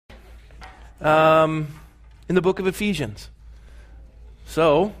in the book of Ephesians.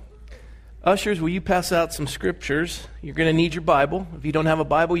 So, ushers, will you pass out some scriptures? You're going to need your Bible. If you don't have a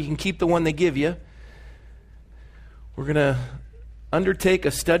Bible, you can keep the one they give you. We're going to undertake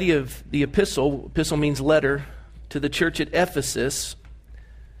a study of the epistle. Epistle means letter to the church at Ephesus.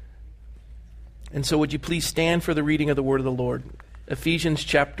 And so would you please stand for the reading of the word of the Lord. Ephesians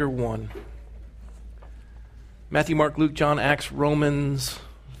chapter 1. Matthew, Mark, Luke, John, Acts, Romans,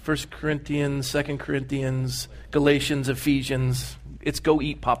 1 Corinthians, 2 Corinthians, Galatians, Ephesians. It's go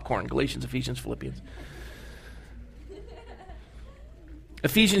eat popcorn. Galatians, Ephesians, Philippians.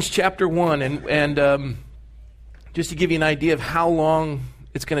 Ephesians chapter 1. And just to give you an idea of how long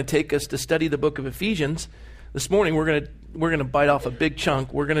it's going to take us to study the book of Ephesians, this morning we're going to bite off a big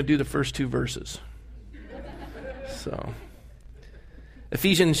chunk. We're going to do the first two verses. So,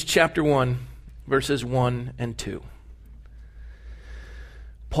 Ephesians chapter 1, verses 1 and 2.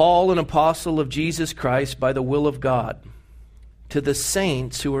 Paul, an apostle of Jesus Christ by the will of God, to the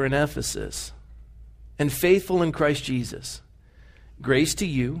saints who are in Ephesus and faithful in Christ Jesus, grace to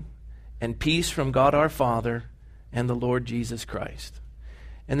you and peace from God our Father and the Lord Jesus Christ.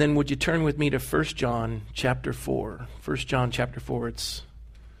 And then would you turn with me to 1 John chapter 4. 1 John chapter 4, it's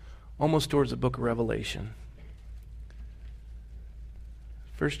almost towards the book of Revelation.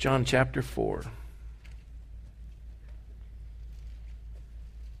 1 John chapter 4.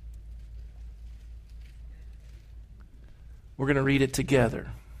 We're going to read it together.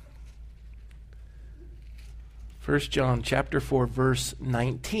 1 John chapter 4, verse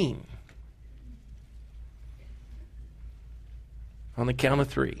 19. On the count of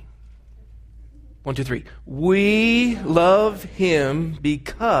three. 1, 2, 3. We love him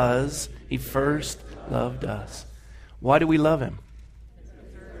because he first loved us. Why do we love him?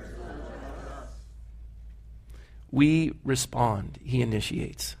 We respond. He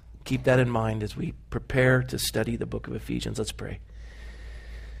initiates. Keep that in mind as we prepare to study the book of Ephesians. Let's pray.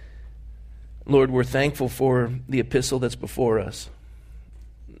 Lord, we're thankful for the epistle that's before us.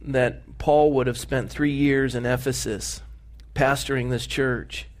 That Paul would have spent 3 years in Ephesus pastoring this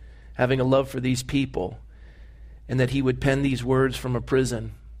church, having a love for these people, and that he would pen these words from a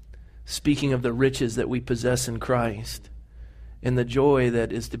prison, speaking of the riches that we possess in Christ, and the joy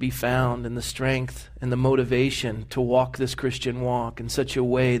that is to be found, and the strength and the motivation to walk this Christian walk in such a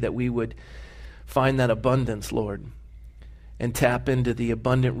way that we would find that abundance, Lord, and tap into the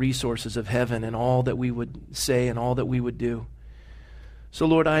abundant resources of heaven and all that we would say and all that we would do. So,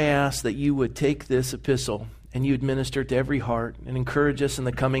 Lord, I ask that you would take this epistle and you administer it to every heart and encourage us in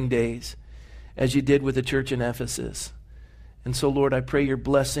the coming days as you did with the church in Ephesus. And so, Lord, I pray your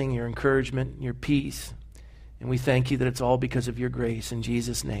blessing, your encouragement, your peace. And we thank you that it's all because of your grace. In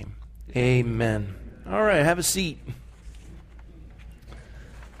Jesus' name, amen. All right, have a seat.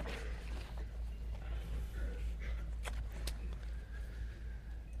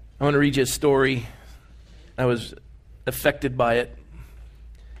 I want to read you a story. I was affected by it.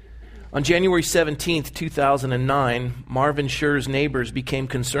 On January 17th, 2009, Marvin Scher's neighbors became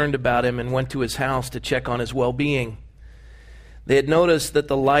concerned about him and went to his house to check on his well-being. They had noticed that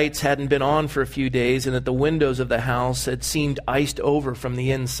the lights hadn't been on for a few days and that the windows of the house had seemed iced over from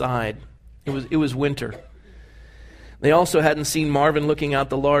the inside. It was winter. They also hadn't seen Marvin looking out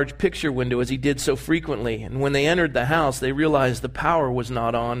the large picture window as he did so frequently, and when they entered the house, they realized the power was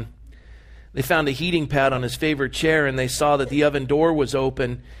not on. They found a heating pad on his favorite chair, and they saw that the oven door was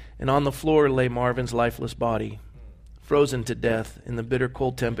open, and on the floor lay Marvin's lifeless body, frozen to death in the bitter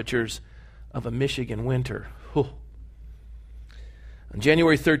cold temperatures of a Michigan winter. Whew. On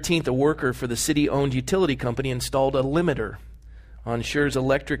January 13th, a worker for the city-owned utility company installed a limiter on Scher's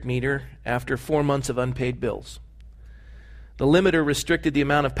electric meter after 4 months of unpaid bills. The limiter restricted the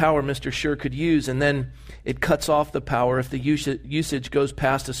amount of power Mr. Scher could use, and then it cuts off the power if the usage goes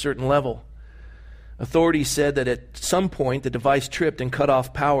past a certain level. Authorities said that at some point the device tripped and cut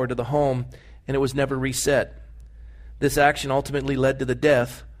off power to the home, and it was never reset. This action ultimately led to the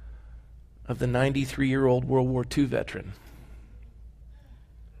death of the 93-year-old World War II veteran.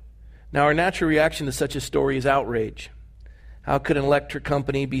 Now, our natural reaction to such a story is outrage. How could an electric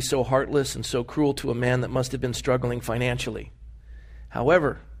company be so heartless and so cruel to a man that must have been struggling financially?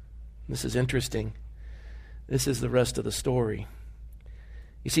 However, this is interesting. This is the rest of the story.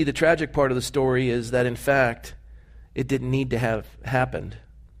 You see, the tragic part of the story is that, in fact, it didn't need to have happened.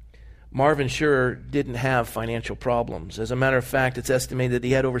 Marvin Scher didn't have financial problems. As a matter of fact, it's estimated that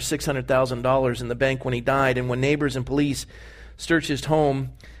he had over $600,000 in the bank when he died, and when neighbors and police searched his home,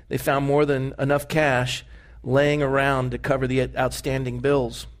 they found more than enough cash laying around to cover the outstanding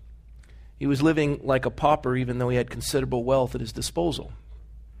bills. He was living like a pauper even though he had considerable wealth at his disposal.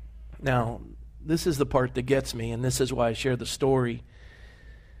 Now, this is the part that gets me, and this is why I share the story.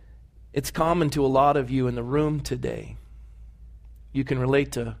 It's common to a lot of you in the room today. You can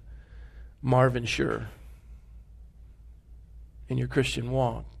relate to Marvin Shure in your Christian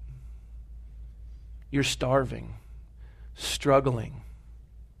walk. You're starving, struggling.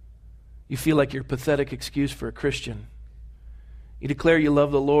 You feel like you're a pathetic excuse for a Christian. You declare you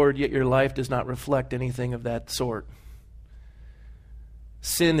love the Lord, yet your life does not reflect anything of that sort.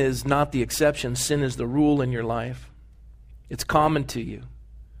 Sin is not the exception. Sin is the rule in your life. It's common to you.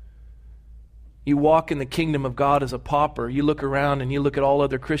 You walk in the kingdom of God as a pauper. You look around and you look at all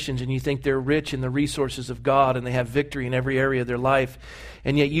other Christians and you think they're rich in the resources of God and they have victory in every area of their life.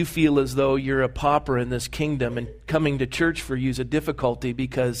 And yet you feel as though you're a pauper in this kingdom, and coming to church for you is a difficulty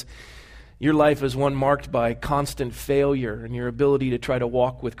because your life is one marked by constant failure in your ability to try to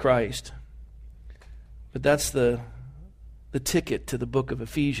walk with Christ. But that's the ticket to the book of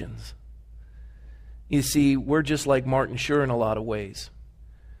Ephesians. You see, we're just like Martin Shure in a lot of ways.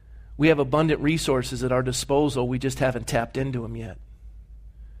 We have abundant resources at our disposal. We just haven't tapped into them yet.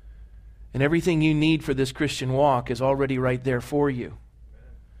 And everything you need for this Christian walk is already right there for you.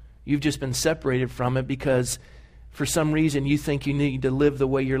 You've just been separated from it because for some reason you think you need to live the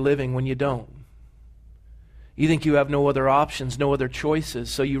way you're living when you don't. You think you have no other options, no other choices,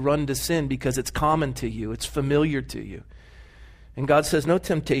 so you run to sin because it's common to you, it's familiar to you. And God says, no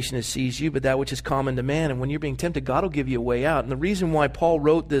temptation has seized you, but that which is common to man. And when you're being tempted, God will give you a way out. And the reason why Paul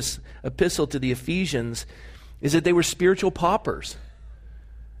wrote this epistle to the Ephesians is that they were spiritual paupers.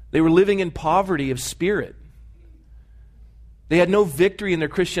 They were living in poverty of spirit. They had no victory in their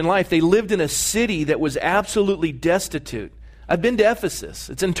Christian life. They lived in a city that was absolutely destitute. I've been to Ephesus.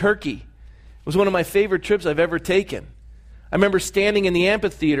 It's in Turkey. It was one of my favorite trips I've ever taken. I remember standing in the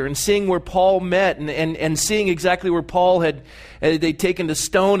amphitheater and seeing where Paul met and seeing exactly where Paul they'd taken to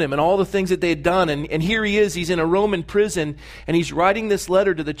stone him and all the things that they had done. And here he is, he's in a Roman prison, and he's writing this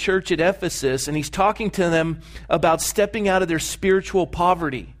letter to the church at Ephesus, and he's talking to them about stepping out of their spiritual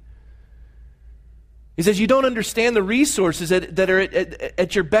poverty. He says, you don't understand the resources that are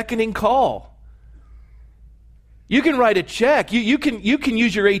at your beckoning call. You can write a check. You can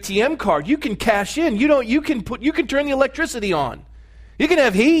use your ATM card. You can cash in. You can turn the electricity on. You can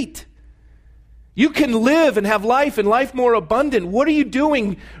have heat. You can live and have life and life more abundant. What are you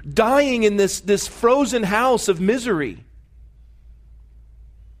doing dying in this frozen house of misery?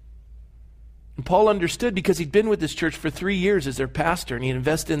 And Paul understood because he'd been with this church for 3 years as their pastor, and he'd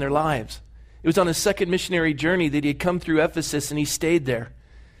invested in their lives. It was on his second missionary journey that he had come through Ephesus, and he stayed there.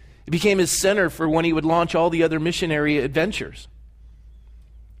 It became his center for when he would launch all the other missionary adventures.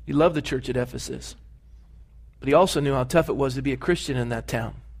 He loved the church at Ephesus. But he also knew how tough it was to be a Christian in that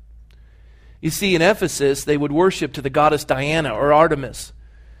town. You see, in Ephesus, they would worship to the goddess Diana or Artemis.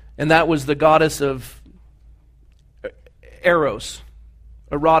 And that was the goddess of eros,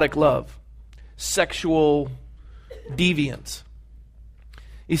 erotic love, sexual deviance.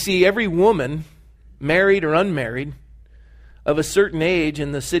 You see, every woman, married or unmarried, of a certain age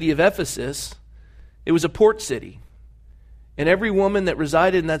in the city of Ephesus, it was a port city. And every woman that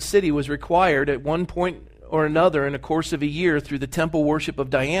resided in that city was required at one point or another in the course of a year through the temple worship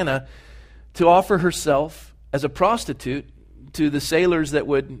of Diana to offer herself as a prostitute to the sailors that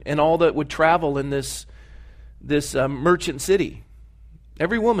would and all that would travel in this merchant city.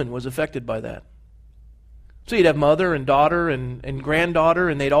 Every woman was affected by that. So you'd have mother and daughter and granddaughter,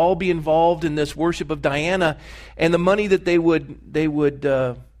 and they'd all be involved in this worship of Diana. And the money that they would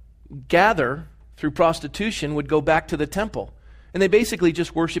gather through prostitution would go back to the temple. And they basically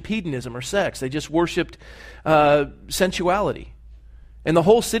just worshiped hedonism or sex. They just worshiped sensuality. And the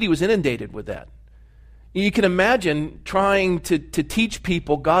whole city was inundated with that. You can imagine trying to teach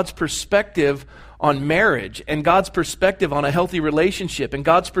people God's perspective on marriage and God's perspective on a healthy relationship and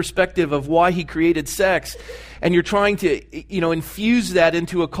God's perspective of why He created sex, and you're trying to infuse that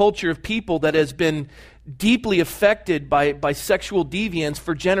into a culture of people that has been deeply affected by sexual deviance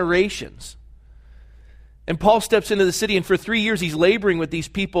for generations. And Paul steps into the city, and for 3 years he's laboring with these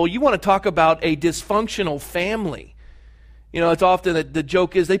people. You want to talk about a dysfunctional family. It's often that the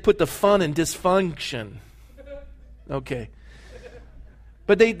joke is they put the fun in dysfunction. Okay.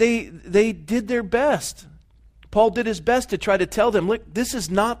 But they did their best. Paul did his best to try to tell them, look, this is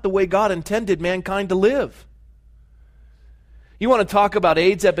not the way God intended mankind to live. You want to talk about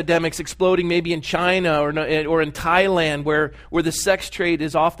AIDS epidemics exploding maybe in China or in Thailand where the sex trade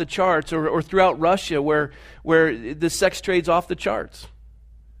is off the charts, or throughout Russia where the sex trade's off the charts.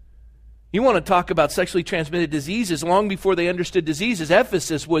 You want to talk about sexually transmitted diseases. Long before they understood diseases,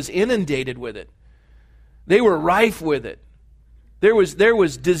 Ephesus was inundated with it. They were rife with it. There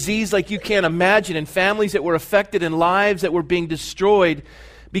was disease like you can't imagine, and families that were affected, and lives that were being destroyed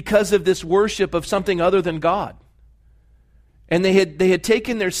because of this worship of something other than God. And they had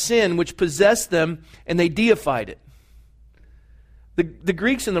taken their sin, which possessed them, and they deified it. The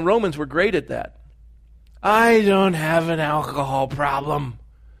Greeks and the Romans were great at that. I don't have an alcohol problem.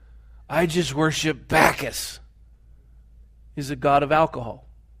 I just worship Bacchus. He's the god of alcohol.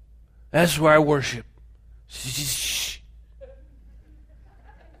 That's where I worship.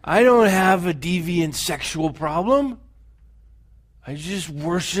 I don't have a deviant sexual problem. I just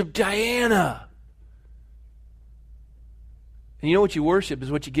worship Diana. And you know what you worship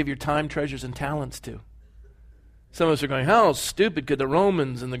is what you give your time, treasures, and talents to. Some of us are going, how stupid could the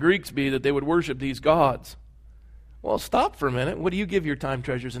Romans and the Greeks be that they would worship these gods? Well, stop for a minute. What do you give your time,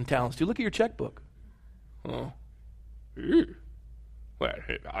 treasures, and talents to? Look at your checkbook. Oh. You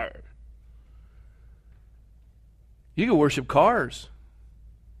can worship cars.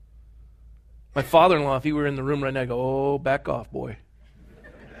 My father-in-law, if he were in the room right now, I'd go, oh, back off, boy.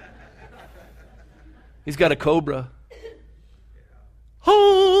 He's got a Cobra.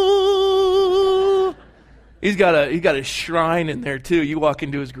 Oh! He's got a shrine in there too. You walk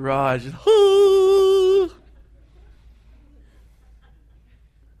into his garage. Oh!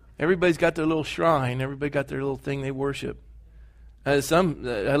 Everybody's got their little shrine. Everybody got their little thing they worship. I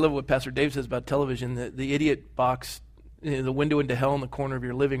love what Pastor Dave says about television. The idiot box, the window into hell in the corner of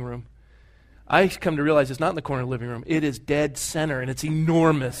your living room. I come to realize it's not in the corner of the living room. It is dead center, and it's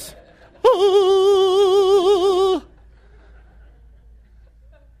enormous. Oh!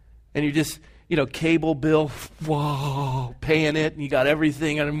 And you just, cable bill, whoa, paying it, and you got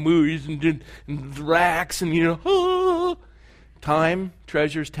everything on movies and racks, and time,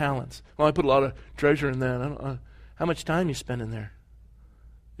 treasures, talents. Well, I put a lot of treasure in that. How much time you spend in there?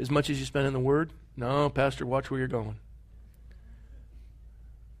 As much as you spend in the Word? No, Pastor, watch where you're going.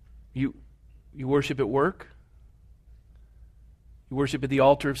 You worship at work? You worship at the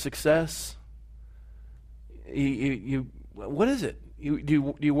altar of success? What is it?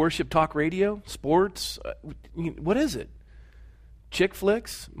 Do you worship talk radio, sports? What is it? Chick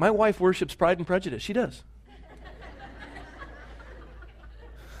flicks? My wife worships Pride and Prejudice. She does.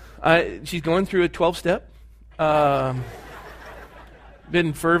 She's going through a 12-step.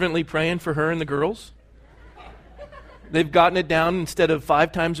 Been fervently praying for her and the girls. They've gotten it down, instead of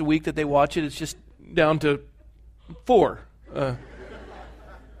 5 times a week that they watch it, it's just down to 4.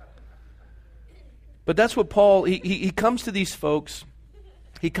 But that's what Paul, he comes to these folks.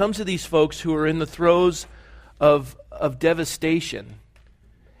 He comes to these folks who are in the throes of devastation.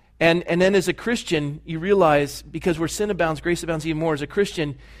 And then as a Christian, you realize, because where sin abounds, grace abounds even more. As a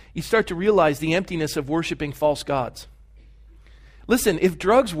Christian, you start to realize the emptiness of worshiping false gods. Listen, if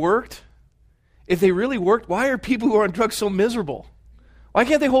drugs worked, if they really worked, why are people who are on drugs so miserable? Why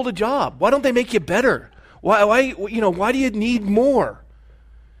can't they hold a job? Why don't they make you better? Why do you need more?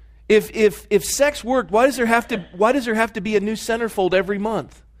 If sex worked, why does there have to be a new centerfold every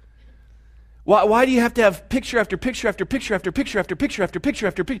month? Why do you have to have picture after picture after picture after picture after picture after picture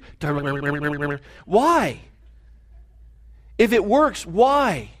after picture? Why? If it works,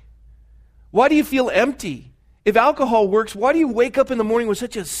 why? Why do you feel empty? If alcohol works, why do you wake up in the morning with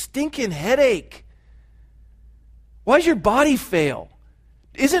such a stinking headache? Why does your body fail?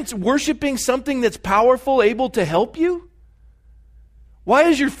 Isn't worshiping something that's powerful able to help you? Why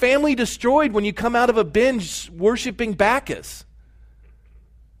is your family destroyed when you come out of a binge worshiping Bacchus?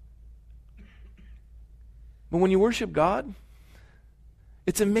 But when you worship God,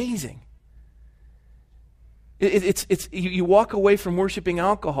 it's amazing. You walk away from worshiping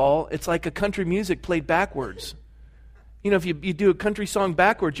alcohol, it's like a country music played backwards. If you do a country song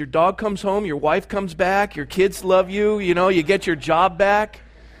backwards, your dog comes home, your wife comes back, your kids love you, you get your job back.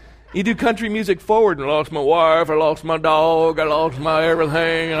 You do country music forward, and I lost my wife, I lost my dog, I lost my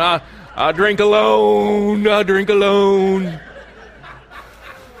everything, and I drink alone, I drink alone.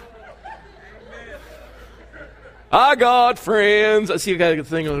 I got friends. I see a guy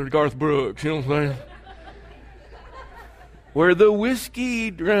thing on Garth Brooks, you know what I'm saying? Where the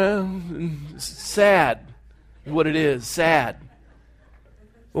whiskey drowns. Sad is what it is, sad.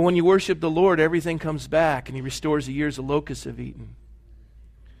 But when you worship the Lord, everything comes back, and He restores the years the locusts have eaten.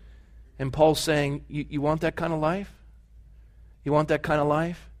 And Paul's saying, you want that kind of life? You want that kind of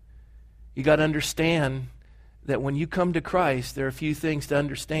life? You got to understand that when you come to Christ, there are a few things to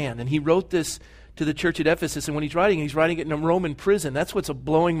understand. And he wrote this to the church at Ephesus, and when he's writing it in a Roman prison. That's what's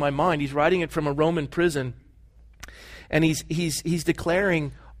blowing my mind. He's writing it from a Roman prison, and he's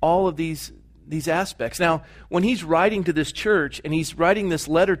declaring all of these aspects. Now, when he's writing to this church, and he's writing this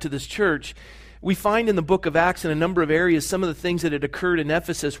letter to this church, we find in the book of Acts in a number of areas some of the things that had occurred in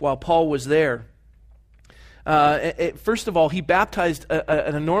Ephesus while Paul was there. First of all, he baptized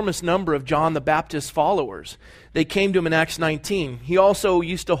an enormous number of John the Baptist's followers. They came to him in Acts 19. He also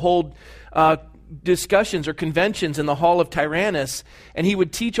used to hold discussions or conventions in the hall of Tyrannus, and he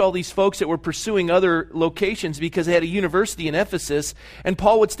would teach all these folks that were pursuing other locations because they had a university in Ephesus, and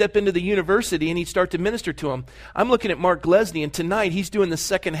Paul would step into the university and he'd start to minister to them. I'm looking at Mark Glesney, and tonight he's doing the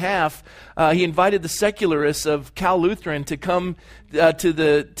second half. He invited the secularists of Cal Lutheran to come to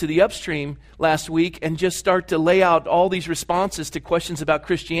the upstream last week and just start to lay out all these responses to questions about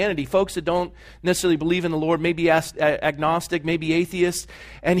Christianity. Folks that don't necessarily believe in the Lord, maybe agnostic, maybe atheist.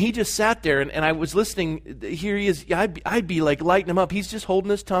 And he just sat there, and I was listening. Here he is. I'd be like lighting him up. He's just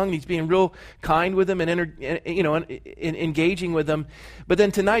holding his tongue. And he's being real kind with them and engaging with them. But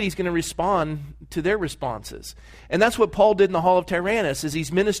then tonight he's going to respond to their responses. And that's what Paul did in the hall of Tyrannus, as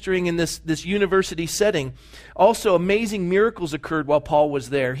he's ministering in this university setting. Also, amazing miracles occurred while Paul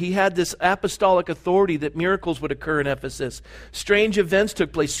was there. He had this apostolic authority that miracles would occur in Ephesus. Strange events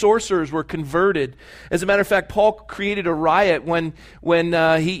took place. Sorcerers were converted. As a matter of fact, Paul created a riot when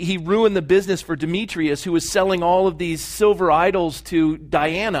he ruined the business for Demetrius, who was selling all of these silver idols to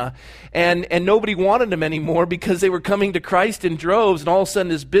Diana. And nobody wanted him anymore because they were coming to Christ in droves, and all of a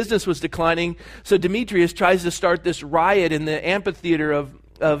sudden his business was declining. So Demetrius tries to start this riot in the amphitheater of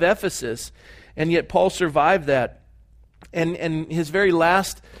Ephesus, and yet Paul survived that. And his very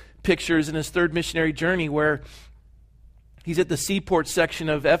last pictures in his third missionary journey, where he's at the seaport section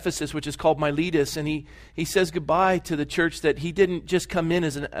of Ephesus, which is called Miletus, and he says goodbye to the church that he didn't just come in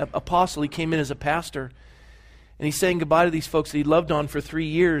as an apostle, he came in as a pastor. And he's saying goodbye to these folks that he loved on for 3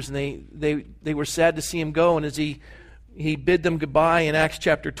 years, and they were sad to see him go. And as he bid them goodbye in Acts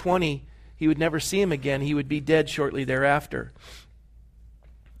chapter 20, he would never see him again. He would be dead shortly thereafter.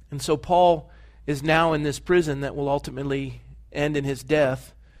 And so Paul is now in this prison that will ultimately end in his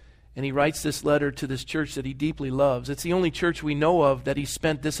death. And he writes this letter to this church that he deeply loves. It's the only church we know of that he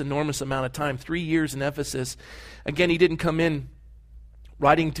spent this enormous amount of time, 3 years in Ephesus. Again, he didn't come in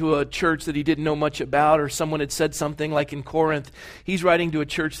writing to a church that he didn't know much about, or someone had said something like in Corinth. He's writing to a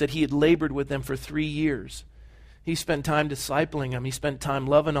church that he had labored with them for 3 years. He spent time discipling them. He spent time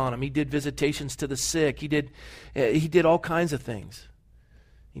loving on them. He did visitations to the sick. He did all kinds of things.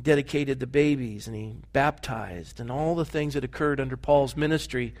 He dedicated the babies, and he baptized, and all the things that occurred under Paul's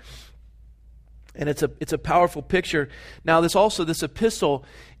ministry. And it's a powerful picture. Now, this epistle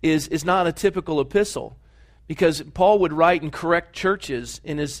is not a typical epistle, because Paul would write and correct churches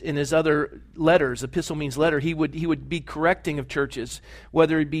in his other letters. Epistle means letter. He would be correcting of churches,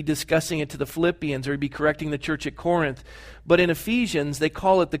 whether he'd be discussing it to the Philippians or he'd be correcting the church at Corinth. But in Ephesians, they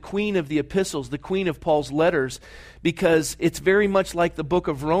call it the queen of the epistles, the queen of Paul's letters, because it's very much like the book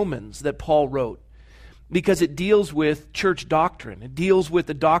of Romans that Paul wrote, because it deals with church doctrine. It deals with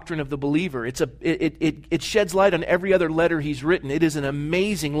the doctrine of the believer. It sheds light on every other letter he's written. It is an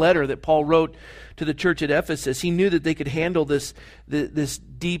amazing letter that Paul wrote to the church at Ephesus. He knew that they could handle this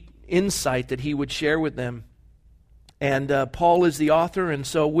deep insight that he would share with them. And Paul is the author, and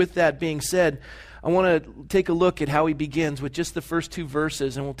so with that being said, I want to take a look at how he begins with just the first 2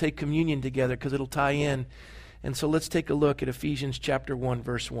 verses, and we'll take communion together because it'll tie in. And so let's take a look at Ephesians chapter 1,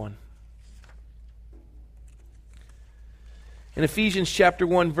 verse 1. In Ephesians chapter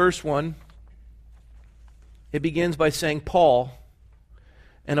 1, verse 1, it begins by saying, Paul,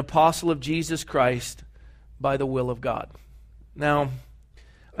 an apostle of Jesus Christ by the will of God. Now,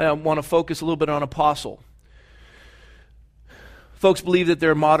 I want to focus a little bit on apostle. Folks believe that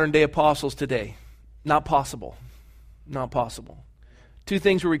there are modern day apostles today. Not possible. Not possible. 2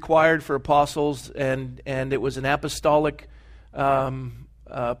 things were required for apostles, and it was an apostolic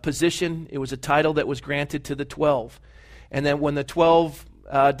position. It was a title that was granted to the 12. And then when the 12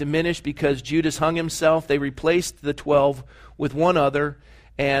 diminished because Judas hung himself, they replaced the 12 with one other.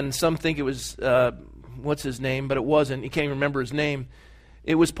 And some think it was, what's his name? But it wasn't. You can't even remember his name.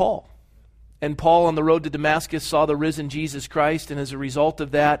 It was Paul. And Paul on the road to Damascus saw the risen Jesus Christ. And as a result of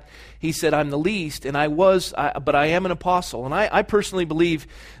that, he said, I'm the least. And but I am an apostle. And I personally believe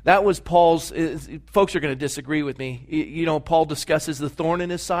that was Paul's, folks are going to disagree with me. You know, Paul discusses the thorn in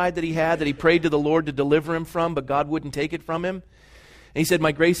his side that he prayed to the Lord to deliver him from, but God wouldn't take it from him. And he said,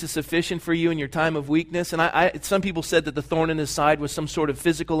 my grace is sufficient for you in your time of weakness. And some people said that the thorn in his side was some sort of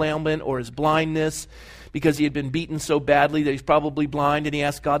physical ailment or his blindness, because he had been beaten so badly that he's probably blind, and he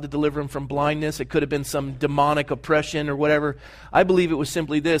asked God to deliver him from blindness. It could have been some demonic oppression or whatever. I believe it was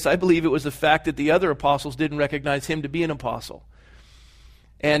simply this. I believe it was the fact that the other apostles didn't recognize him to be an apostle.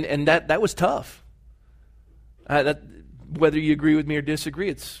 And that was tough. Whether you agree with me or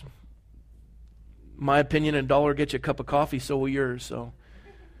disagree, my opinion, $1 gets you a cup of coffee, so will yours. So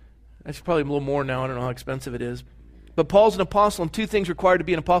that's probably a little more now. I don't know how expensive it is. But Paul's an apostle, and two things required to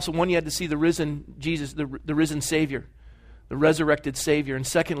be an apostle. One, you had to see the risen Jesus, the risen Savior, the resurrected Savior. And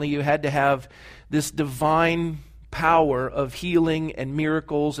secondly, you had to have this divine power of healing and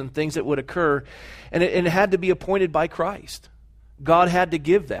miracles and things that would occur. And it had to be appointed by Christ. God had to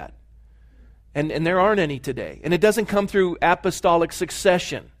give that. And there aren't any today. And it doesn't come through apostolic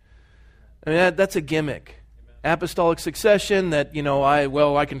succession. I mean, that's a gimmick. Apostolic succession that,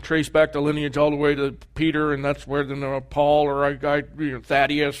 I can trace back the lineage all the way to Peter, and that's where Paul or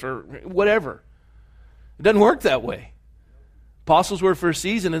Thaddeus or whatever. It doesn't work that way. Apostles were for a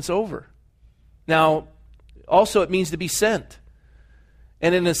season, it's over. Now, also it means to be sent.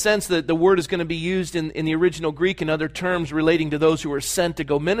 And in a sense that the word is going to be used in the original Greek in other terms relating to those who were sent to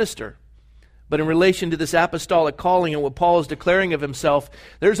go minister. But in relation to this apostolic calling and what Paul is declaring of himself,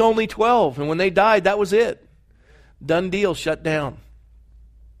 there's only 12. And when they died, that was it. Done deal, shut down.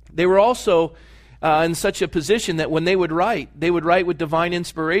 They were also in such a position that when they would write with divine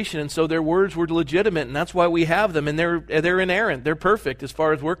inspiration. And so their words were legitimate. And that's why we have them. And they're inerrant. They're perfect as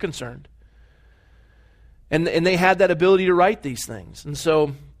far as we're concerned. And they had that ability to write these things. And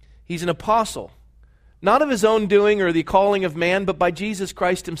so he's an apostle. Not of his own doing or the calling of man, but by Jesus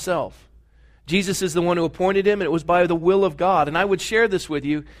Christ himself. Jesus is the one who appointed him, and it was by the will of God. And I would share this with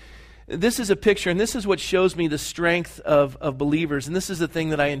you. This is a picture, and this is what shows me the strength of believers. And this is the thing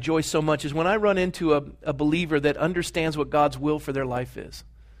that I enjoy so much, is when I run into a believer that understands what God's will for their life is.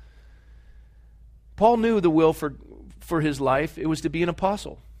 Paul knew the will for his life. It was to be an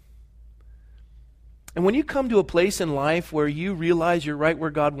apostle. And when you come to a place in life where you realize you're right where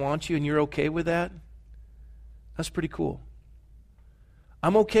God wants you and you're okay with that, that's pretty cool.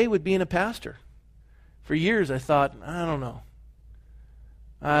 I'm okay with being a pastor. For years I thought, I don't know.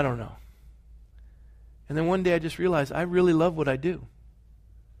 And then one day I just realized I really love what I do.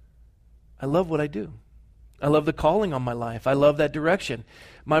 I love what I do. I love the calling on my life. I love that direction.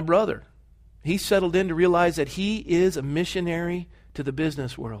 My brother, he settled in to realize that he is a missionary to the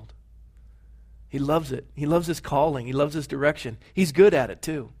business world. He loves it. He loves his calling. He loves his direction. He's good at it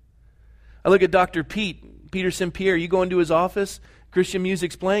too. I look at Dr. Peter St-Pierre. You go into his office, Christian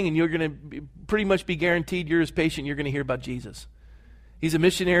music's playing, and you're going to pretty much be guaranteed you're his patient. You're going to hear about Jesus. He's a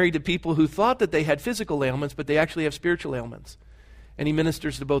missionary to people who thought that they had physical ailments, but they actually have spiritual ailments. And he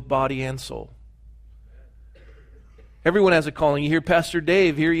ministers to both body and soul. Everyone has a calling. You hear Pastor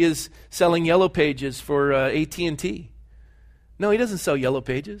Dave, here he is selling yellow pages for AT&T. No, he doesn't sell yellow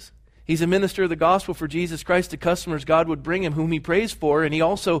pages. He's a minister of the gospel for Jesus Christ to customers God would bring him, whom he prays for. And he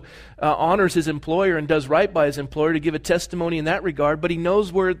also honors his employer and does right by his employer to give a testimony in that regard. But he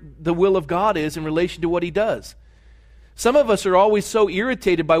knows where the will of God is in relation to what he does. Some of us are always so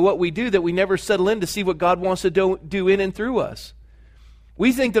irritated by what we do that we never settle in to see what God wants to do in and through us.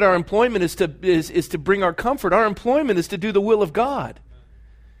 We think that our employment is to bring our comfort. Our employment is to do the will of God.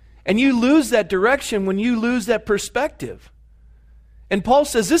 And you lose that direction when you lose that perspective. And Paul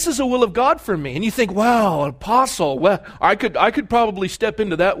says, this is a will of God for me. And you think, wow, an apostle. Well, I could probably step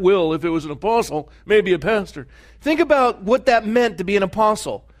into that will if it was an apostle, maybe a pastor. Think about what that meant to be an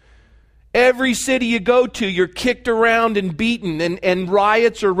apostle. Every city you go to, you're kicked around and beaten, and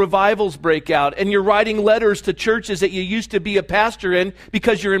riots or revivals break out. And you're writing letters to churches that you used to be a pastor in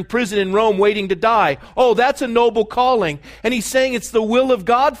because you're in prison in Rome waiting to die. Oh, that's a noble calling. And he's saying it's the will of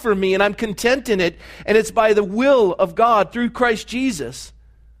God for me, and I'm content in it. And it's by the will of God through Christ Jesus.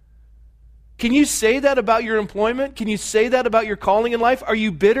 Can you say that about your employment? Can you say that about your calling in life? Are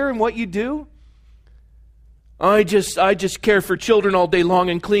you bitter in what you do? I just care for children all day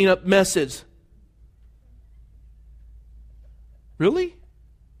long and clean up messes. Really?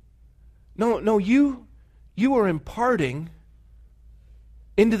 No, you are imparting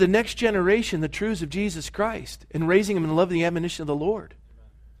into the next generation the truths of Jesus Christ and raising them in the love and the admonition of the Lord.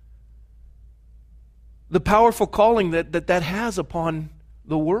 The powerful calling that has upon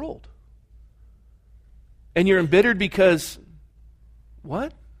the world. And you're embittered because,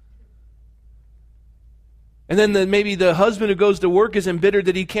 what? And then maybe the husband who goes to work is embittered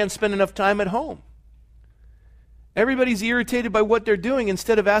that he can't spend enough time at home. Everybody's irritated by what they're doing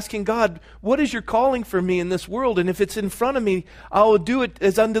instead of asking God, what is your calling for me in this world? And if it's in front of me, I'll do it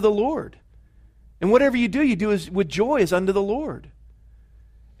as unto the Lord. And whatever you do as with joy as unto the Lord.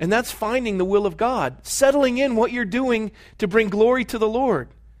 And that's finding the will of God. Settling in what you're doing to bring glory to the Lord.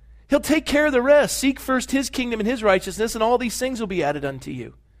 He'll take care of the rest. Seek first His kingdom and His righteousness, and all these things will be added unto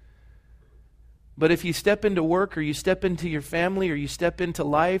you. But if you step into work, or you step into your family, or you step into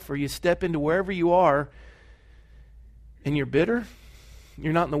life, or you step into wherever you are, and you're bitter,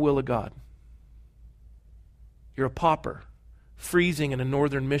 you're not in the will of God. You're a pauper, freezing in a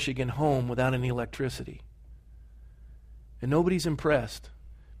northern Michigan home without any electricity. And nobody's impressed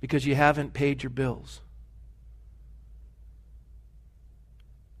because you haven't paid your bills.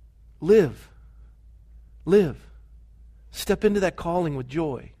 Live. Live. Step into that calling with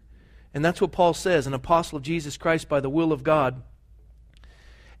joy. And that's what Paul says, an apostle of Jesus Christ by the will of God.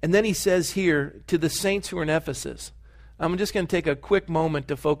 And then he says here to the saints who are in Ephesus. I'm just going to take a quick moment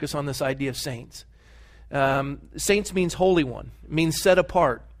to focus on this idea of saints. Saints means holy one. It means set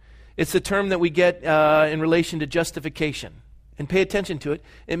apart. It's the term that we get in relation to justification. And pay attention to it.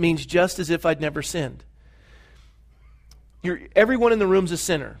 It means just as if I'd never sinned. Everyone in the room's a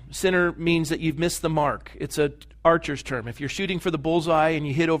sinner. Sinner means that you've missed the mark. It's an archer's term. If you're shooting for the bullseye and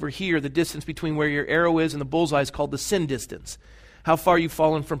you hit over here, the distance between where your arrow is and the bullseye is called the sin distance. How far you've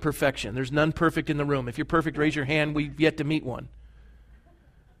fallen from perfection. There's none perfect in the room. If you're perfect, raise your hand. We've yet to meet one.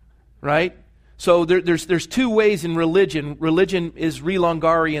 Right? So there's two ways in religion. Religion is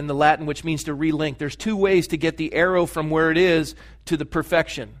relongare in the Latin, which means to relink. There's two ways to get the arrow from where it is to the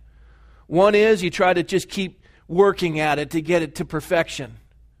perfection. One is you try to just keep working at it to get it to perfection.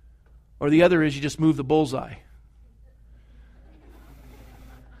 Or the other is you just move the bullseye.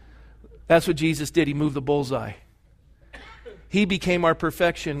 That's what Jesus did. He moved the bullseye. He became our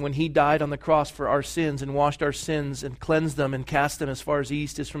perfection when He died on the cross for our sins and washed our sins and cleansed them and cast them as far as the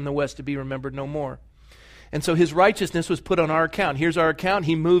east is from the west to be remembered no more. And so His righteousness was put on our account. Here's our account.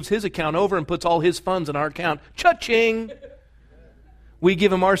 He moves His account over and puts all His funds on our account. Cha-ching! We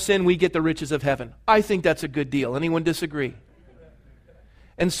give Him our sin, we get the riches of heaven. I think that's a good deal. Anyone disagree?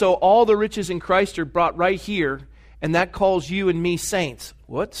 And so all the riches in Christ are brought right here, and that calls you and me saints.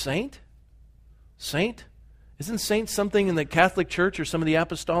 What? Saint? Saint? Isn't saint something in the Catholic Church or some of the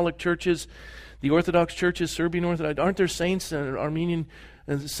apostolic churches, the Orthodox churches, Serbian Orthodox? Aren't there saints, Armenian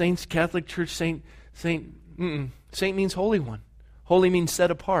saints, Catholic Church, saint? Saint means holy one. Holy means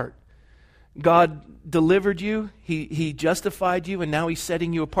set apart. God delivered you, He justified you, and now He's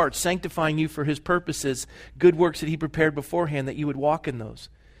setting you apart, sanctifying you for His purposes, good works that He prepared beforehand that you would walk in those.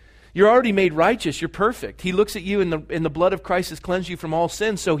 You're already made righteous, you're perfect. He looks at you in the blood of Christ has cleansed you from all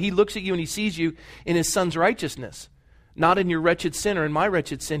sin, so He looks at you and He sees you in His Son's righteousness. Not in your wretched sin or in my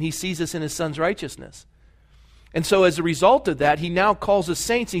wretched sin, He sees us in His Son's righteousness. And so as a result of that, He now calls us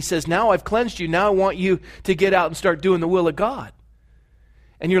saints, and He says, now I've cleansed you, now I want you to get out and start doing the will of God.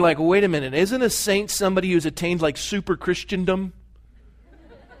 And you're like, well, wait a minute, isn't a saint somebody who's attained like super Christendom?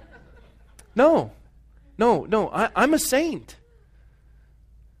 No, I'm a saint.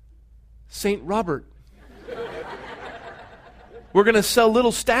 Saint Robert. We're going to sell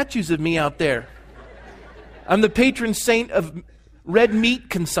little statues of me out there. I'm the patron saint of red meat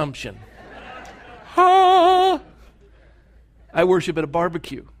consumption. I worship at a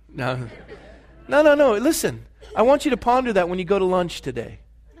barbecue. No. Listen, I want you to ponder that when you go to lunch today.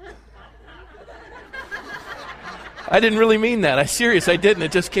 I didn't really mean that. I didn't.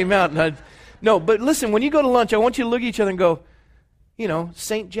 It just came out. No, but listen, when you go to lunch, I want you to look at each other and go,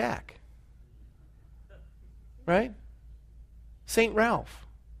 St. Jack. Right? St. Ralph.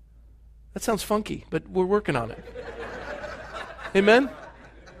 That sounds funky, but we're working on it. Amen?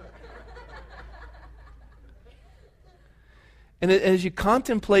 And as you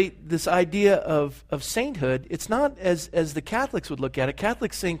contemplate this idea of sainthood, it's not as the Catholics would look at it.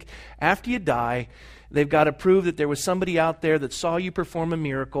 Catholics think after you die, they've got to prove that there was somebody out there that saw you perform a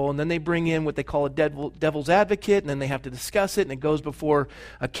miracle, and then they bring in what they call a devil's advocate, and then they have to discuss it, and it goes before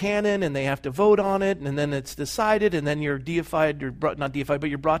a canon, and they have to vote on it, and then it's decided, and then you're deified, not deified, but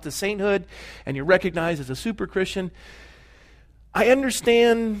you're brought to sainthood, and you're recognized as a super Christian. I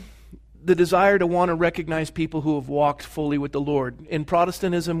understand the desire to want to recognize people who have walked fully with the Lord. In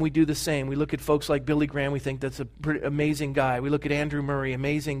Protestantism, we do the same. We look at folks like Billy Graham. We think that's a pretty amazing guy. We look at Andrew Murray,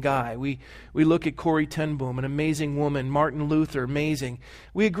 amazing guy. We look at Corrie ten Boom, an amazing woman. Martin Luther, amazing.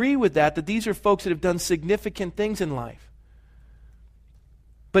 We agree with that these are folks that have done significant things in life.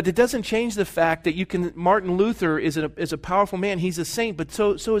 But it doesn't change the fact that Martin Luther is a powerful man. He's a saint, but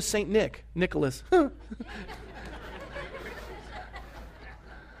so is Saint Nicholas.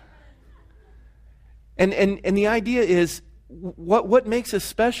 And the idea is, what makes us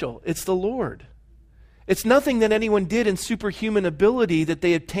special? It's the Lord. It's nothing that anyone did in superhuman ability that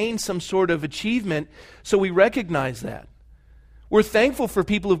they attained some sort of achievement, so we recognize that. We're thankful for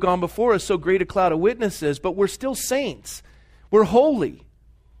people who've gone before us, so great a cloud of witnesses, but we're still saints. We're holy.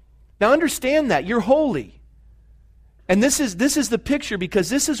 Now understand that. You're holy. And this is the picture, because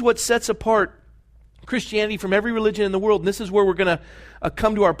this is what sets apart Christianity from every religion in the world. And this is where we're going to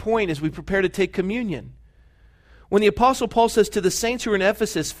come to our point as we prepare to take communion. When the Apostle Paul says to the saints who are in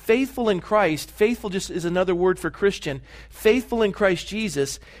Ephesus, faithful in Christ, faithful just is another word for Christian, faithful in Christ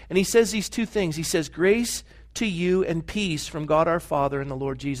Jesus, and he says these two things. He says, grace to you and peace from God our Father and the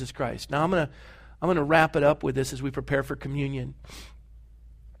Lord Jesus Christ. Now I'm going to wrap it up with this as we prepare for communion.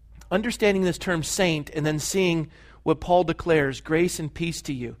 Understanding this term saint and then seeing what Paul declares, grace and peace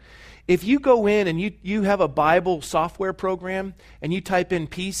to you. If you go in and you have a Bible software program and you type in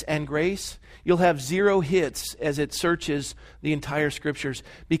peace and grace, you'll have 0 hits as it searches the entire Scriptures,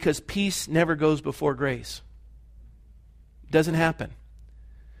 because peace never goes before grace. It doesn't happen.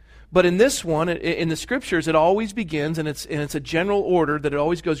 But in this one, in the Scriptures, it always begins, and it's a general order that it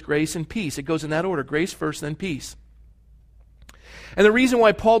always goes grace and peace. It goes in that order, grace first, then peace. And the reason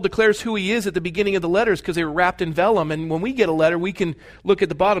why Paul declares who he is at the beginning of the letter is because they were wrapped in vellum. And when we get a letter, we can look at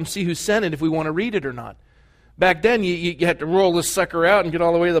the bottom, see who sent it, if we want to read it or not. Back then, you had to roll this sucker out and get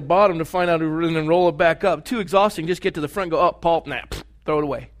all the way to the bottom to find out who, and then roll it back up. Too exhausting. Just get to the front, go, oh, Paul, nah, throw it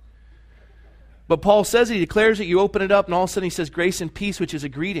away. But Paul says it, he declares it, you open it up, and all of a sudden he says grace and peace, which is a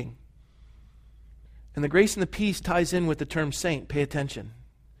greeting. And the grace and the peace ties in with the term saint. Pay attention,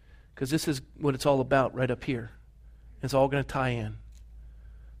 because this is what it's all about right up here. It's all going to tie in.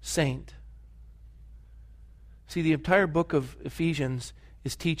 Saint. See, the entire book of Ephesians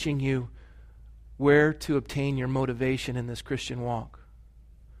is teaching you where to obtain your motivation in this Christian walk.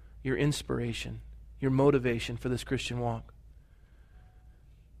 Your inspiration, your motivation for this Christian walk.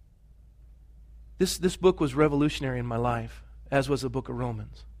 This book was revolutionary in my life, as was the book of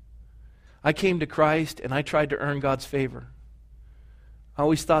Romans. I came to Christ and I tried to earn God's favor. I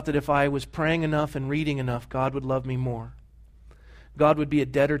always thought that if I was praying enough and reading enough, God would love me more. God would be a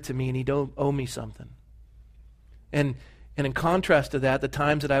debtor to me and He'd owe me something. And in contrast to that, the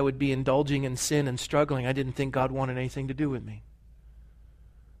times that I would be indulging in sin and struggling, I didn't think God wanted anything to do with me.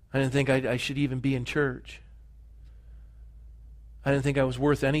 I didn't think I should even be in church. I didn't think I was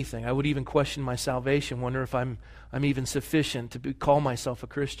worth anything. I would even question my salvation, wonder if I'm even sufficient to call myself a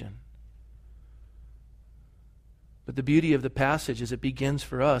Christian. But the beauty of the passage is it begins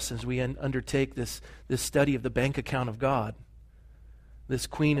for us as we undertake this study of the bank account of God, this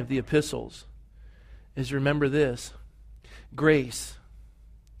queen of the epistles, is remember this. Grace,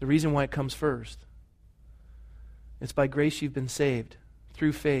 the reason why it comes first, it's by grace you've been saved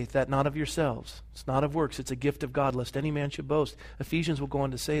through faith, that not of yourselves. It's not of works, it's a gift of God, lest any man should boast. Ephesians will go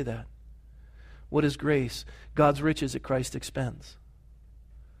on to say that. What is grace? God's riches at Christ's expense.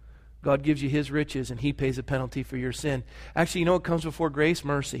 God gives you His riches and He pays a penalty for your sin. Actually, you know what comes before grace?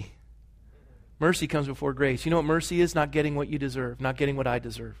 Mercy. Mercy comes before grace. You know what mercy is? Not getting what you deserve, not getting what I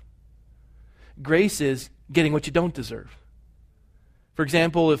deserve. Grace is getting what you don't deserve. For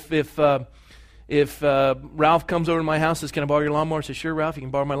example, if Ralph comes over to my house and says, can I borrow your lawnmower? I say, sure, Ralph, you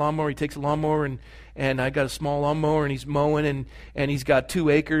can borrow my lawnmower. He takes a lawnmower, and I got a small lawnmower, and he's mowing, and he's got 2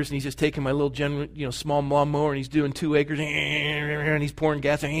 acres, and he's just taking my little small lawnmower, and he's doing 2 acres, and he's pouring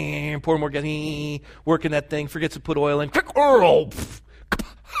gas, pouring more gas, working that thing, forgets to put oil in.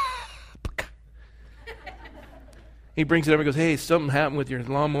 He brings it over and goes, hey, something happened with your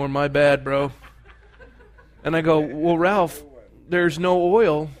lawnmower, my bad, bro. And I go, well, Ralph, there's no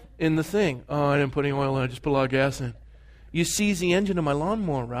oil in the thing. Oh, I didn't put any oil in, I just put a lot of gas in. You seize the engine of my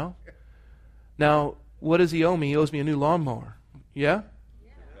lawnmower, Ralph. Now, what does he owe me? He owes me a new lawnmower. Yeah?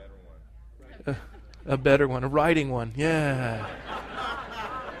 A better one, a riding one. Yeah.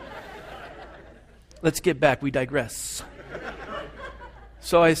 Let's get back. We digress.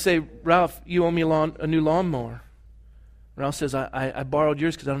 So I say, Ralph, you owe me a new lawnmower. Ralph says, I borrowed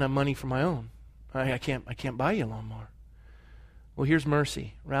yours because I don't have money for my own. I can't buy you a lawnmower. Well, here's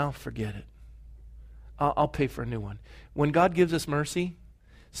mercy. Ralph, forget it. I'll pay for a new one. When God gives us mercy,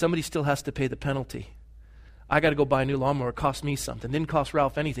 somebody still has to pay the penalty. I got to go buy a new lawnmower. It cost me something. It didn't cost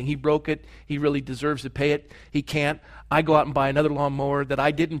Ralph anything. He broke it. He really deserves to pay it. He can't. I go out and buy another lawnmower that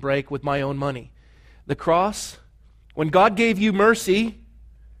I didn't break with my own money. The cross, when God gave you mercy,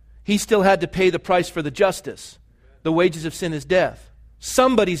 He still had to pay the price for the justice. The wages of sin is death.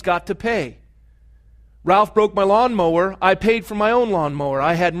 Somebody's got to pay. Ralph broke my lawnmower. I paid for my own lawnmower.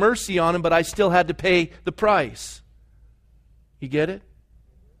 I had mercy on him, but I still had to pay the price. You get it?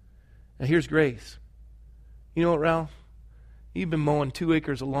 Now here's grace. You know what, Ralph? You've been mowing 2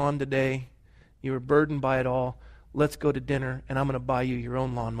 acres of lawn today. You were burdened by it all. Let's go to dinner, and I'm going to buy you your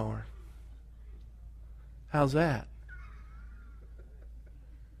own lawnmower. How's that?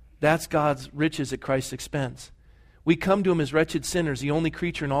 That's God's riches at Christ's expense. We come to Him as wretched sinners, the only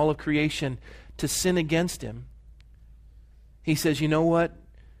creature in all of creation to sin against Him. He says, you know what?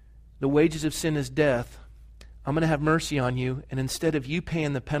 The wages of sin is death. I'm going to have mercy on you, and instead of you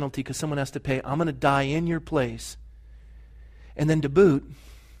paying the penalty because someone has to pay, I'm going to die in your place, And then to boot,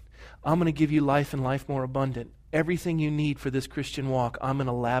 I'm going to give you life and life more abundant. Everything you need for this Christian walk, I'm going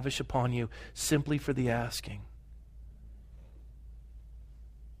to lavish upon you simply for the asking.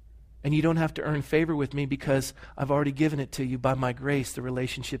 And you don't have to earn favor with me because I've already given it to you. By my grace, the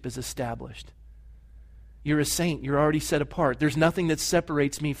relationship is established. You're a saint. You're already set apart. There's nothing that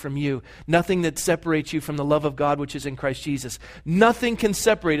separates me from you. Nothing that separates you from the love of God which is in Christ Jesus. Nothing can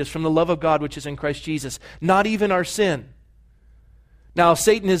separate us from the love of God which is in Christ Jesus. Not even our sin. Now,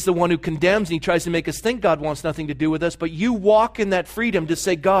 Satan is the one who condemns and he tries to make us think God wants nothing to do with us. But you walk in that freedom to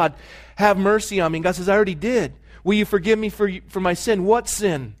say, God, have mercy on me. And God says, I already did. Will you forgive me for my sin? What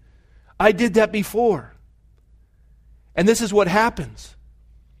sin? I did that before. And this is what happens.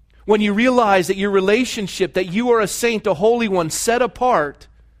 When you realize that your relationship, that you are a saint, a holy one, set apart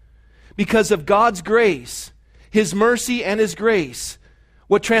because of God's grace, His mercy and His grace,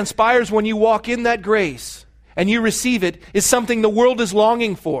 what transpires when you walk in that grace and you receive it is something the world is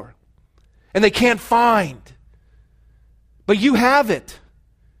longing for and they can't find. But you have it.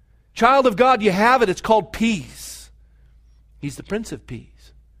 Child of God, you have it. It's called peace. He's the Prince of Peace.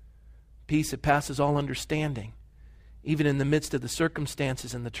 Peace that passes all understanding. Even in the midst of the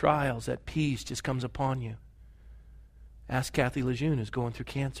circumstances and the trials, that peace just comes upon you. Ask Kathy Lejeune, who's going through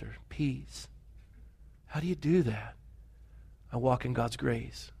cancer. Peace. How do you do that? I walk in God's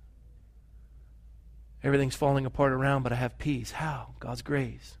grace. Everything's falling apart around, but I have peace. How? God's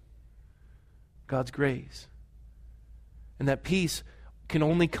grace. God's grace. And that peace can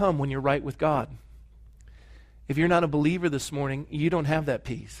only come when you're right with God. If you're not a believer this morning, you don't have that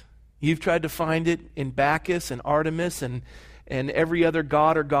peace. You've tried to find it in Bacchus and Artemis and every other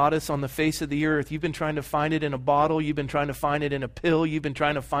god or goddess on the face of the earth. You've been trying to find it in a bottle. You've been trying to find it in a pill. You've been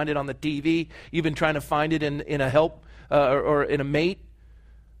trying to find it on the TV. You've been trying to find it in a help or in a mate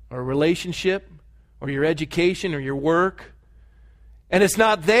or a relationship or your education or your work. And it's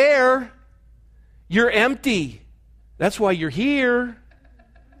not there. You're empty. That's why you're here.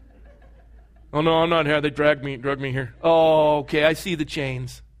 Oh, no, I'm not here. They drug me here. Oh, okay, I see the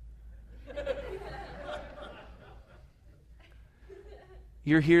chains.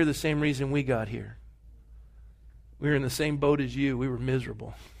 You're here the same reason we got here. We were in the same boat as you. We were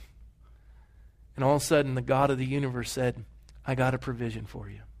miserable. And all of a sudden, the God of the universe said, I got a provision for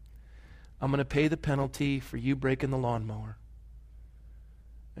you. I'm going to pay the penalty for you breaking the lawnmower.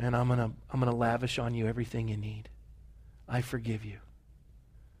 And I'm going to lavish on you everything you need. I forgive you.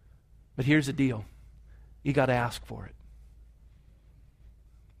 But here's the deal. You got to ask for it.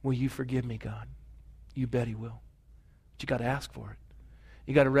 Will you forgive me, God? You bet He will. But you got to ask for it.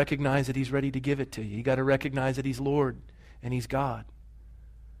 You got to recognize that He's ready to give it to you. You got to recognize that He's Lord and He's God.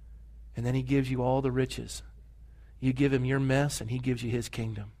 And then He gives you all the riches. You give Him your mess and He gives you His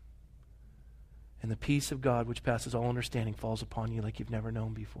kingdom. And the peace of God, which passes all understanding, falls upon you like you've never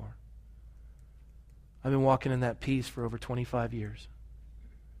known before. I've been walking in that peace for over 25 years.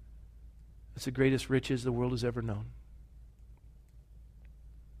 It's the greatest riches the world has ever known.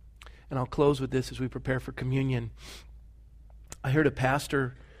 And I'll close with this as we prepare for communion. I heard a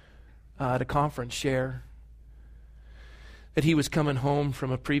pastor at a conference share that he was coming home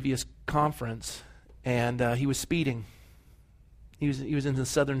from a previous conference and he was speeding. He was in the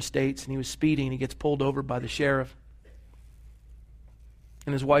southern states and he was speeding and he gets pulled over by the sheriff.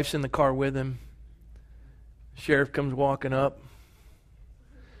 And his wife's in the car with him. The sheriff comes walking up.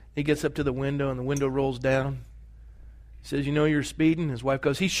 He gets up to the window and the window rolls down. He says, you know you're speeding? His wife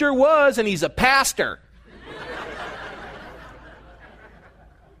goes, he sure was, and he's a pastor.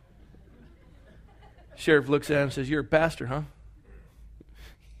 Sheriff looks at him and says, you're a pastor, huh?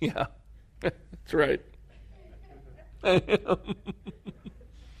 Yeah, that's right. I am.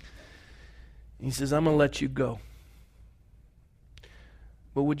 He says, I'm going to let you go.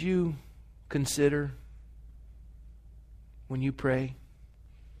 But would you consider when you pray?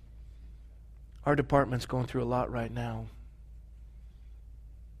 Our department's going through a lot right now.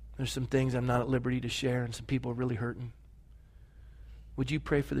 There's some things I'm not at liberty to share and some people are really hurting. Would you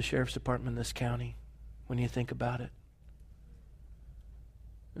pray for the sheriff's department in this county when you think about it?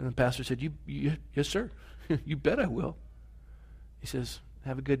 And the pastor said, yes, sir. You bet I will. He says,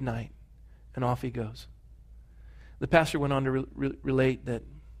 have a good night. And off he goes. The pastor went on to relate that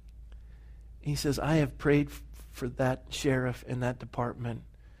he says, I have prayed for that sheriff and that department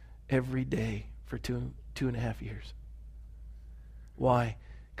every day for two and a half years. Why?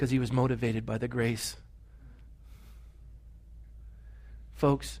 Because he was motivated by the grace.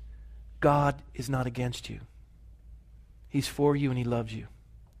 Folks, God is not against you. He's for you and He loves you.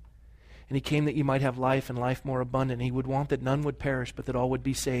 And he came that you might have life and life more abundant. He would want that none would perish, but that all would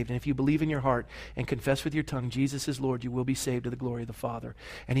be saved. And if you believe in your heart and confess with your tongue Jesus is Lord, you will be saved to the glory of the Father.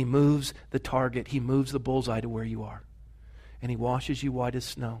 And he moves the target. He moves the bullseye to where you are. And he washes you white as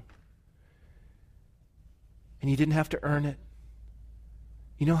snow. And you didn't have to earn it.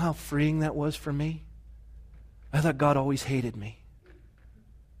 You know how freeing that was for me? I thought God always hated me.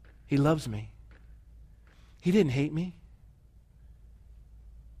 He loves me. He didn't hate me.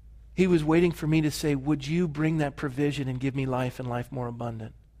 He was waiting for me to say, would you bring that provision and give me life and life more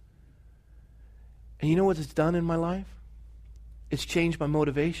abundant? And you know what it's done in my life? It's changed my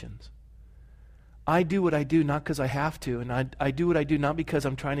motivations. I do what I do not because I have to, and I do what I do not because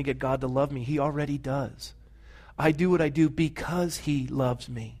I'm trying to get God to love me. He already does. I do what I do because he loves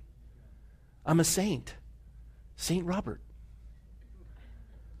me. I'm a saint. Saint Robert.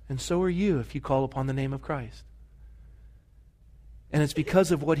 And so are you if you call upon the name of Christ. And it's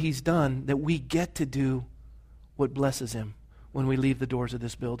because of what he's done that we get to do what blesses him when we leave the doors of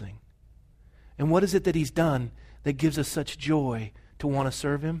this building. And what is it that he's done that gives us such joy to want to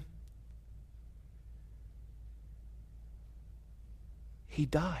serve him? He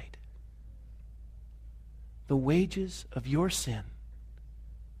died. The wages of your sin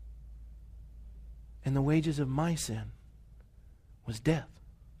and the wages of my sin was death.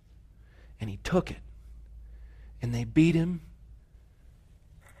 And he took it. And they beat him.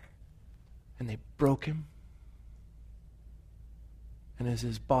 And they broke him. And as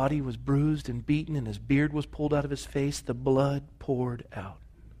his body was bruised and beaten and his beard was pulled out of his face, the blood poured out.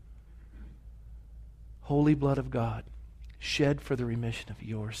 Holy blood of God, shed for the remission of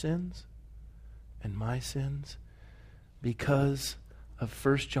your sins and my sins because of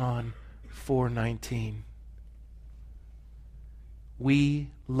 1 John 4:19. We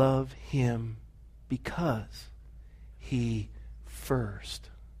love him because he first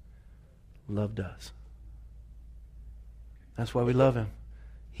loved us. That's why we love him.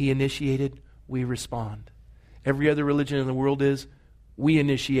 He initiated, we respond. Every other religion in the world is, we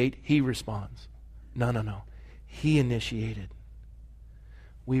initiate, he responds. No. He initiated.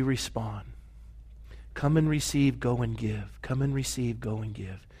 We respond. Come and receive, go and give. Come and receive, go and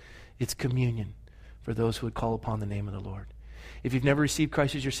give. It's communion for those who would call upon the name of the Lord. If you've never received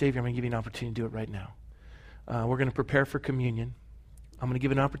Christ as your Savior, I'm going to give you an opportunity to do it right now. We're going to prepare for communion. I'm going to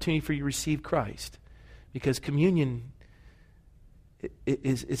give an opportunity for you to receive Christ because communion,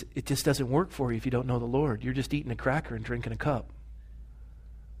 it just doesn't work for you if you don't know the Lord. You're just eating a cracker and drinking a cup.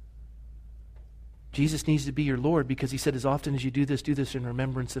 Jesus needs to be your Lord because he said, as often as you do this in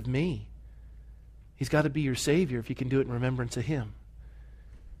remembrance of me. He's got to be your Savior if you can do it in remembrance of him.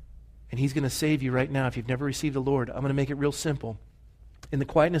 And he's going to save you right now if you've never received the Lord. I'm going to make it real simple. In the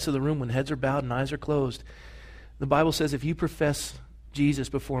quietness of the room when heads are bowed and eyes are closed, the Bible says if you profess Jesus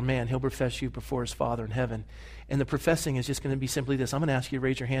before man, he'll profess you before his Father in heaven. And the professing is just going to be simply this. I'm going to ask you to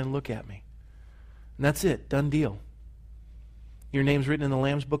raise your hand and look at me. And that's it. Done deal. Your name's written in the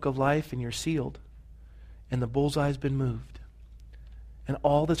Lamb's Book of Life and you're sealed. And the bullseye's been moved. And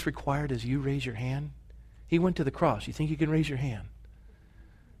all that's required is you raise your hand. He went to the cross. You think you can raise your hand?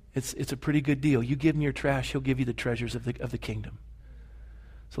 It's a pretty good deal. You give him your trash, he'll give you the treasures of the kingdom.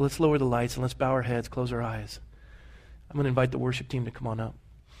 So let's lower the lights and let's bow our heads, close our eyes. I'm going to invite the worship team to come on up.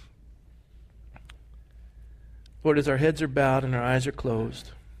 Lord, as our heads are bowed and our eyes are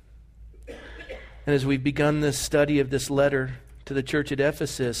closed, and as we've begun this study of this letter to the church at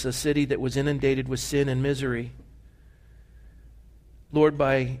Ephesus, a city that was inundated with sin and misery, Lord,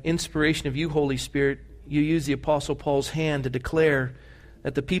 by inspiration of you, Holy Spirit, you used the Apostle Paul's hand to declare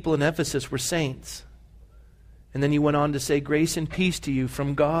that the people in Ephesus were saints. And then you went on to say, grace and peace to you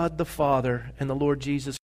from God the Father and the Lord Jesus